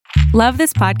Love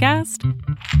this podcast?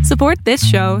 Support this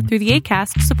show through the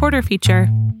Acast supporter feature.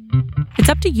 It's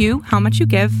up to you how much you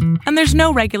give, and there's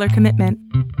no regular commitment.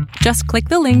 Just click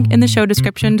the link in the show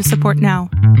description to support now.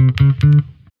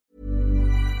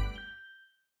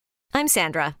 I'm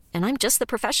Sandra, and I'm just the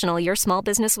professional your small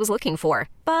business was looking for.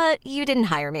 But you didn't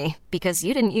hire me because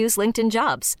you didn't use LinkedIn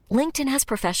Jobs. LinkedIn has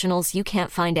professionals you can't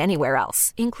find anywhere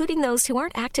else, including those who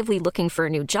aren't actively looking for a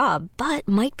new job, but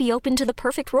might be open to the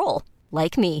perfect role,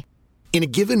 like me. In a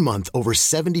given month, over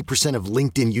 70% of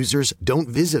LinkedIn users don't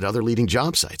visit other leading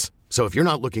job sites. So if you're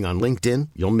not looking on LinkedIn,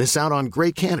 you'll miss out on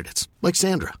great candidates like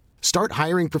Sandra. Start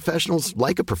hiring professionals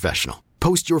like a professional.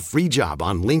 Post your free job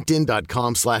on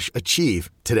linkedin.com/achieve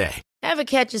today. Ever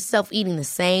catch yourself eating the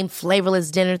same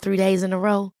flavorless dinner 3 days in a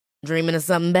row? Dreaming of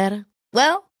something better?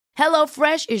 Well,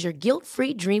 HelloFresh is your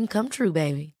guilt-free dream come true,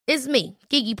 baby. It's me,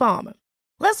 Keke Palmer.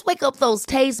 Let's wake up those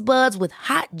taste buds with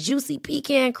hot, juicy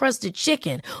pecan-crusted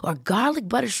chicken or garlic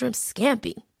butter shrimp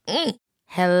scampi.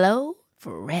 Hello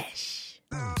Fresh.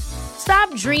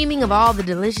 Stop dreaming of all the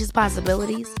delicious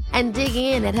possibilities and dig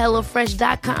in at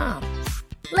HelloFresh.com.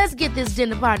 Let's get this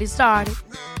dinner party started.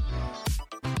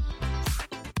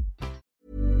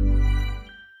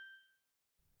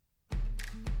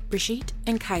 Brigitte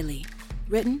and Kylie,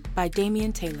 written by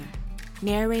Damian Taylor,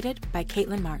 narrated by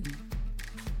Caitlin Martin.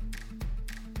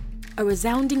 A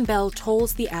resounding bell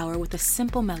tolls the hour with a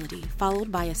simple melody, followed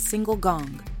by a single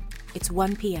gong. It's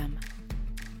 1 p.m.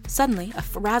 Suddenly, a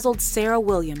frazzled Sarah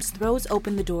Williams throws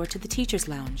open the door to the teacher's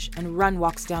lounge, and Run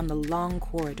walks down the long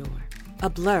corridor, a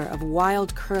blur of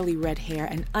wild curly red hair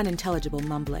and unintelligible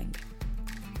mumbling.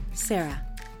 Sarah.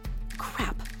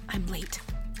 Crap, I'm late.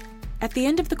 At the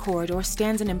end of the corridor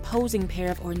stands an imposing pair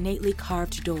of ornately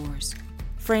carved doors,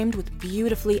 framed with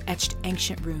beautifully etched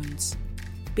ancient runes.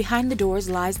 Behind the doors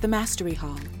lies the Mastery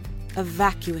Hall, a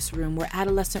vacuous room where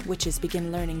adolescent witches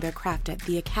begin learning their craft at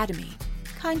the Academy,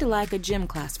 kinda like a gym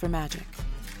class for magic.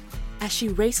 As she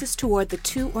races toward the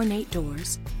two ornate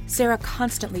doors, Sarah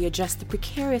constantly adjusts the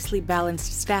precariously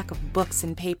balanced stack of books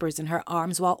and papers in her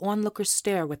arms while onlookers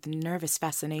stare with nervous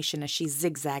fascination as she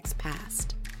zigzags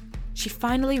past. She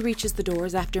finally reaches the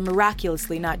doors after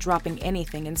miraculously not dropping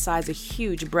anything and sighs a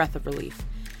huge breath of relief.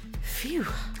 Phew.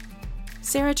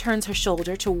 Sarah turns her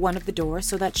shoulder to one of the doors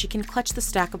so that she can clutch the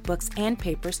stack of books and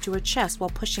papers to her chest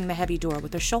while pushing the heavy door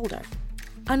with her shoulder.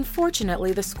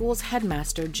 Unfortunately, the school's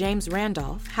headmaster, James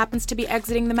Randolph, happens to be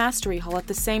exiting the Mastery Hall at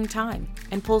the same time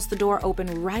and pulls the door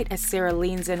open right as Sarah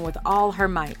leans in with all her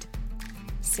might.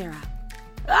 Sarah.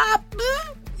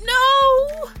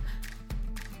 No!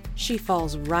 She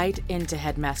falls right into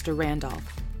Headmaster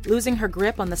Randolph, losing her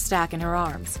grip on the stack in her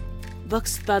arms.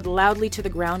 Books thud loudly to the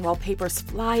ground while papers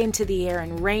fly into the air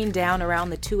and rain down around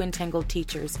the two entangled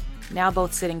teachers, now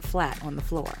both sitting flat on the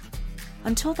floor.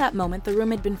 Until that moment, the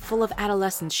room had been full of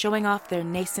adolescents showing off their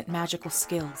nascent magical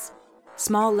skills.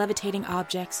 Small levitating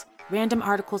objects, random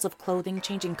articles of clothing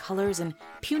changing colors, and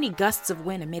puny gusts of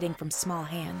wind emitting from small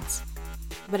hands.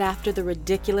 But after the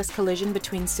ridiculous collision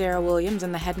between Sarah Williams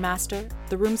and the headmaster,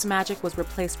 the room's magic was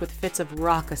replaced with fits of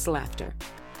raucous laughter.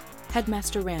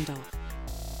 Headmaster Randolph.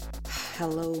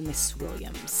 Hello, Miss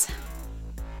Williams.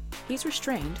 He's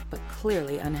restrained, but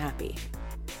clearly unhappy.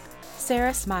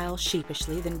 Sarah smiles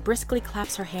sheepishly, then briskly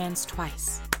claps her hands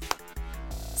twice.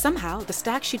 Somehow, the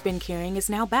stack she'd been carrying is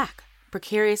now back,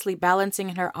 precariously balancing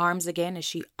in her arms again as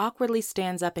she awkwardly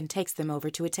stands up and takes them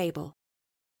over to a table.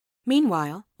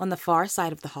 Meanwhile, on the far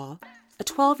side of the hall, a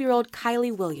 12-year-old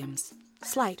Kylie Williams,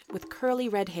 slight with curly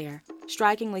red hair,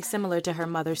 strikingly similar to her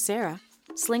mother Sarah,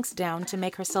 slinks down to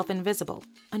make herself invisible.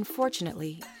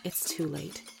 Unfortunately, it's too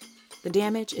late. The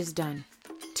damage is done.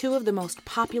 Two of the most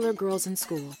popular girls in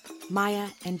school, Maya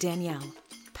and Danielle,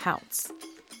 pounce.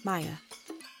 Maya.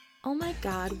 Oh my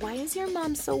God, why is your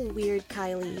mom so weird,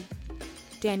 Kylie?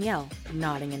 Danielle,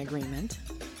 nodding in agreement.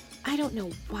 I don't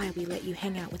know why we let you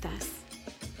hang out with us.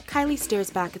 Kylie stares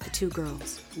back at the two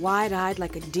girls, wide-eyed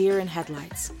like a deer in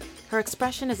headlights. Her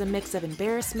expression is a mix of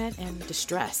embarrassment and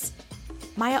distress.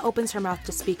 Maya opens her mouth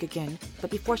to speak again,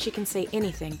 but before she can say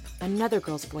anything, another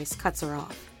girl's voice cuts her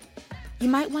off. You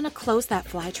might want to close that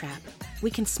fly trap.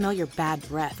 We can smell your bad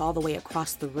breath all the way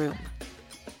across the room.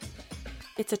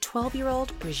 It's a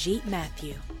 12-year-old Brigitte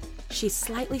Matthew. She's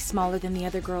slightly smaller than the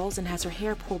other girls and has her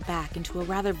hair pulled back into a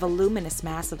rather voluminous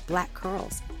mass of black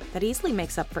curls that easily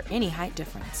makes up for any height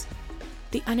difference.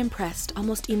 The unimpressed,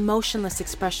 almost emotionless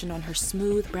expression on her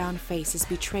smooth brown face is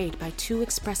betrayed by two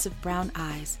expressive brown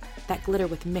eyes that glitter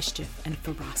with mischief and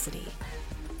ferocity.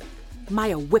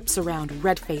 Maya whips around,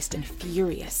 red-faced and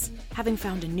furious, having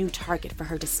found a new target for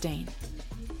her disdain.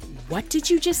 What did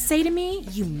you just say to me,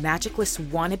 you magicless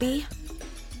wannabe?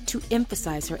 To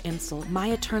emphasize her insult,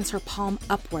 Maya turns her palm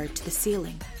upward to the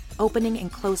ceiling, opening and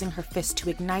closing her fist to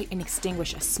ignite and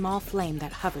extinguish a small flame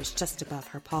that hovers just above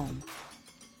her palm.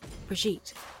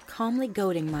 Brigitte, calmly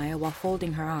goading Maya while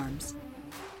folding her arms.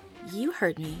 You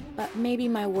heard me, but maybe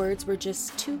my words were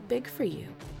just too big for you.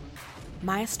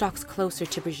 Maya stalks closer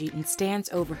to Brigitte and stands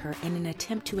over her in an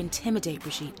attempt to intimidate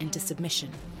Brigitte into submission.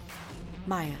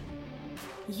 Maya,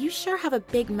 you sure have a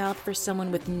big mouth for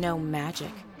someone with no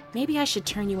magic. Maybe I should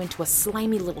turn you into a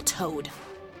slimy little toad.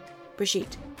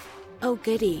 Brigitte, oh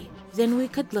goody, then we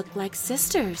could look like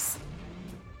sisters.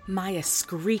 Maya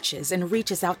screeches and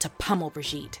reaches out to pummel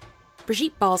Brigitte.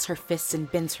 Brigitte balls her fists and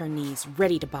bends her knees,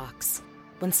 ready to box.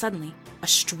 When suddenly, a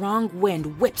strong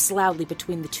wind whips loudly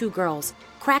between the two girls,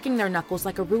 cracking their knuckles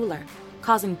like a ruler,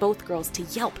 causing both girls to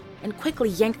yelp and quickly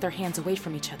yank their hands away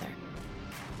from each other.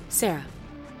 Sarah,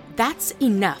 that's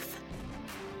enough.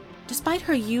 Despite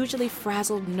her usually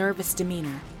frazzled, nervous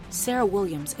demeanor, Sarah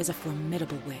Williams is a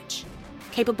formidable witch,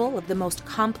 capable of the most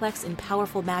complex and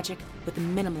powerful magic with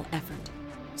minimal effort.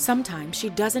 Sometimes she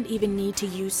doesn't even need to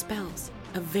use spells,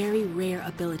 a very rare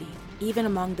ability, even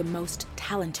among the most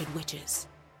talented witches.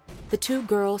 The two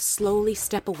girls slowly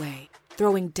step away,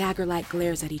 throwing dagger-like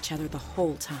glares at each other the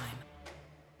whole time.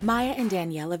 Maya and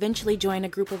Danielle eventually join a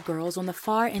group of girls on the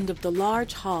far end of the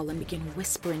large hall and begin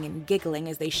whispering and giggling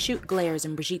as they shoot glares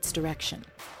in Brigitte's direction.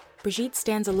 Brigitte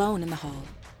stands alone in the hall,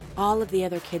 all of the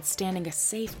other kids standing a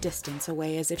safe distance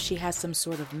away as if she has some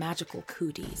sort of magical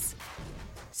cooties.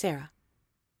 Sarah,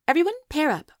 everyone pair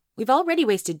up. We've already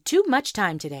wasted too much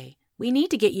time today. We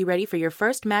need to get you ready for your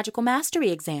first magical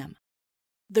mastery exam.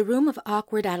 The room of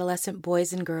awkward adolescent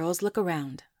boys and girls look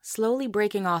around, slowly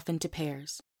breaking off into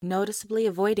pairs, noticeably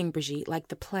avoiding Brigitte like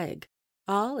the plague,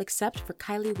 all except for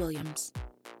Kylie Williams.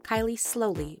 Kylie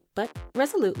slowly, but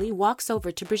resolutely walks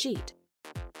over to Brigitte.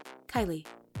 Kylie,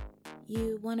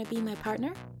 you want to be my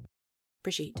partner?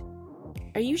 Brigitte,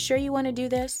 are you sure you want to do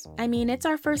this? I mean, it's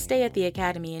our first day at the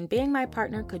academy, and being my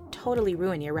partner could totally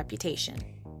ruin your reputation.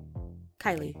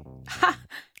 Kylie, ha!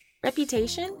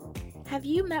 Reputation? Have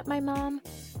you met my mom?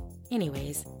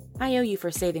 Anyways, I owe you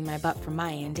for saving my butt from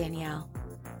Maya and Danielle.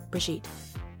 Brigitte,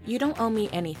 you don't owe me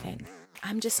anything.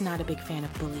 I'm just not a big fan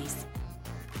of bullies.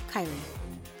 Kylie,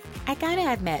 I gotta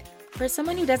admit, for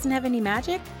someone who doesn't have any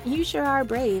magic, you sure are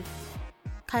brave.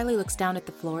 Kylie looks down at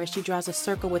the floor as she draws a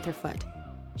circle with her foot.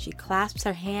 She clasps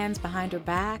her hands behind her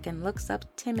back and looks up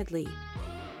timidly.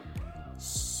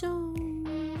 So,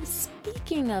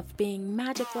 speaking of being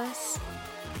magicless,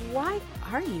 why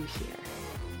are you here?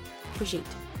 Brigitte,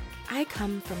 I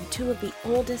come from two of the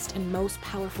oldest and most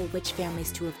powerful witch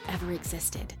families to have ever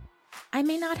existed. I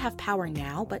may not have power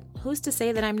now, but who's to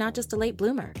say that I'm not just a late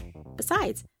bloomer?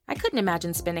 Besides, I couldn't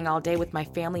imagine spending all day with my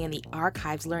family in the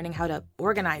archives learning how to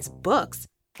organize books.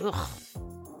 Ugh.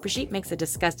 Brigitte makes a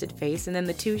disgusted face, and then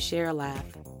the two share a laugh.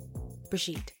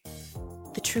 Brigitte,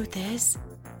 the truth is,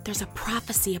 there's a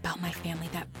prophecy about my family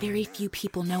that very few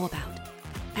people know about.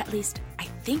 At least, I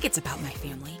think it's about my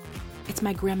family. It's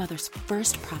my grandmother's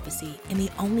first prophecy, and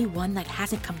the only one that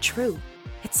hasn't come true.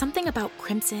 It's something about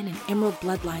crimson and emerald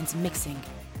bloodlines mixing,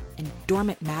 and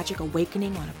dormant magic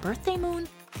awakening on a birthday moon.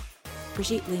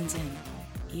 Brigitte leans in,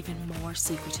 even more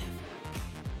secretive.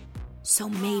 So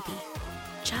maybe,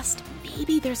 just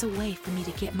maybe there's a way for me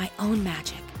to get my own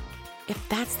magic. If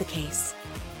that's the case,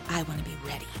 I want to be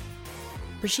ready.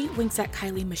 Brigitte winks at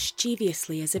Kylie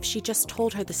mischievously as if she just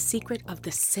told her the secret of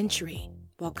the century,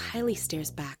 while Kylie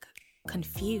stares back,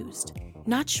 confused,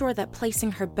 not sure that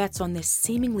placing her bets on this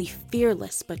seemingly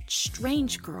fearless but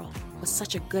strange girl was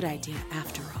such a good idea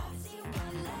after all.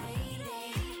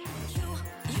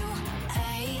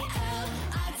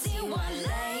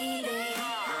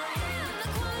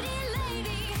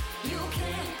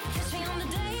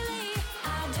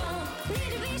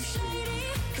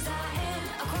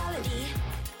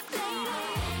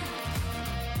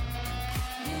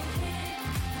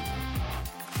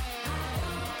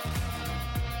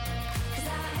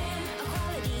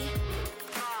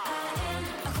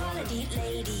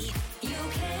 Lady, you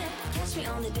can't catch me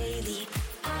on the daily.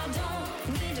 I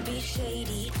don't need to be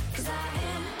shady, 'cause I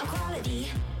am a quality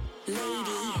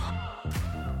lady.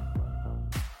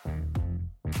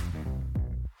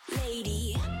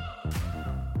 Lady.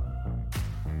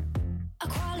 A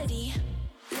quality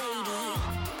lady.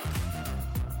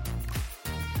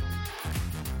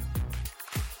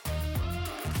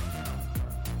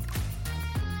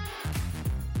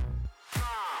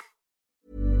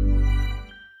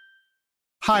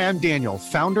 Hi, I'm Daniel,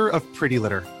 founder of Pretty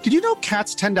Litter. Did you know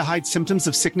cats tend to hide symptoms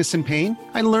of sickness and pain?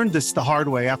 I learned this the hard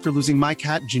way after losing my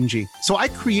cat, Gingy. So I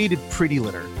created Pretty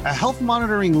Litter, a health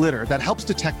monitoring litter that helps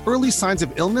detect early signs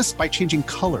of illness by changing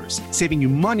colors, saving you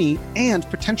money and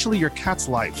potentially your cat's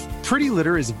life. Pretty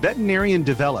Litter is veterinarian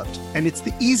developed, and it's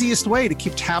the easiest way to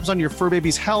keep tabs on your fur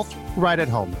baby's health right at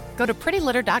home. Go to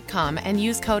prettylitter.com and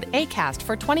use code ACAST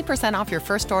for 20% off your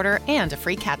first order and a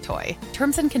free cat toy.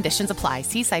 Terms and conditions apply.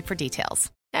 See site for details.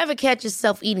 Ever catch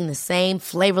yourself eating the same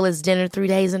flavorless dinner 3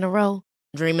 days in a row?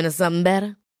 Dreaming of something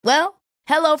better? Well,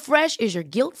 HelloFresh is your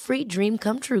guilt-free dream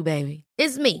come true, baby.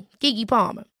 It's me, Keke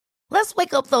Palmer. Let's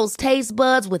wake up those taste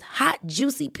buds with hot,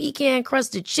 juicy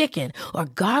pecan-crusted chicken or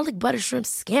garlic butter shrimp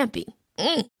scampi.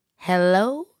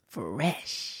 Hello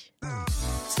Fresh.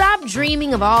 Stop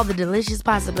dreaming of all the delicious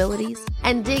possibilities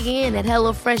and dig in at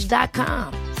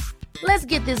HelloFresh.com. Let's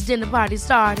get this dinner party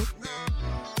started.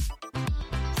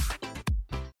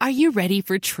 Are you ready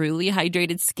for truly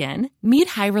hydrated skin? Meet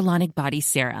Hyaluronic Body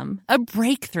Serum, a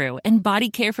breakthrough in body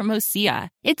care from Osea.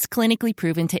 It's clinically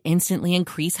proven to instantly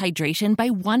increase hydration by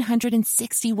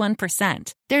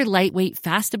 161%. Their lightweight,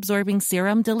 fast-absorbing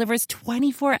serum delivers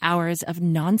 24 hours of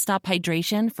nonstop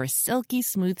hydration for silky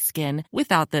smooth skin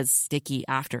without the sticky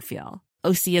afterfeel.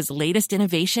 Osea's latest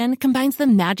innovation combines the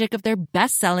magic of their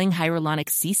best-selling Hyaluronic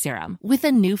C Serum with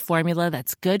a new formula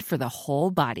that's good for the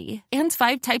whole body and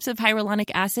 5 types of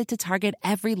hyaluronic acid to target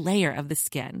every layer of the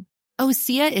skin.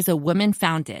 Osea is a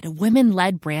women-founded,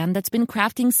 women-led brand that's been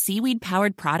crafting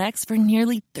seaweed-powered products for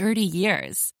nearly 30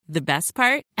 years. The best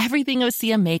part? Everything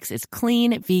Osea makes is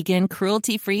clean, vegan,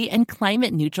 cruelty-free, and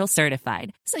climate-neutral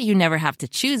certified, so you never have to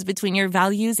choose between your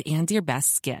values and your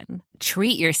best skin.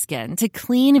 Treat your skin to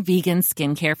clean, vegan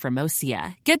skincare from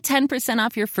Osea. Get 10%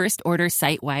 off your first order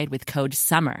site-wide with code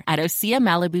SUMMER at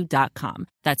OseaMalibu.com.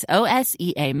 That's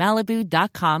OSEA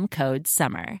Malibu.com, code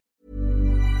SUMMER.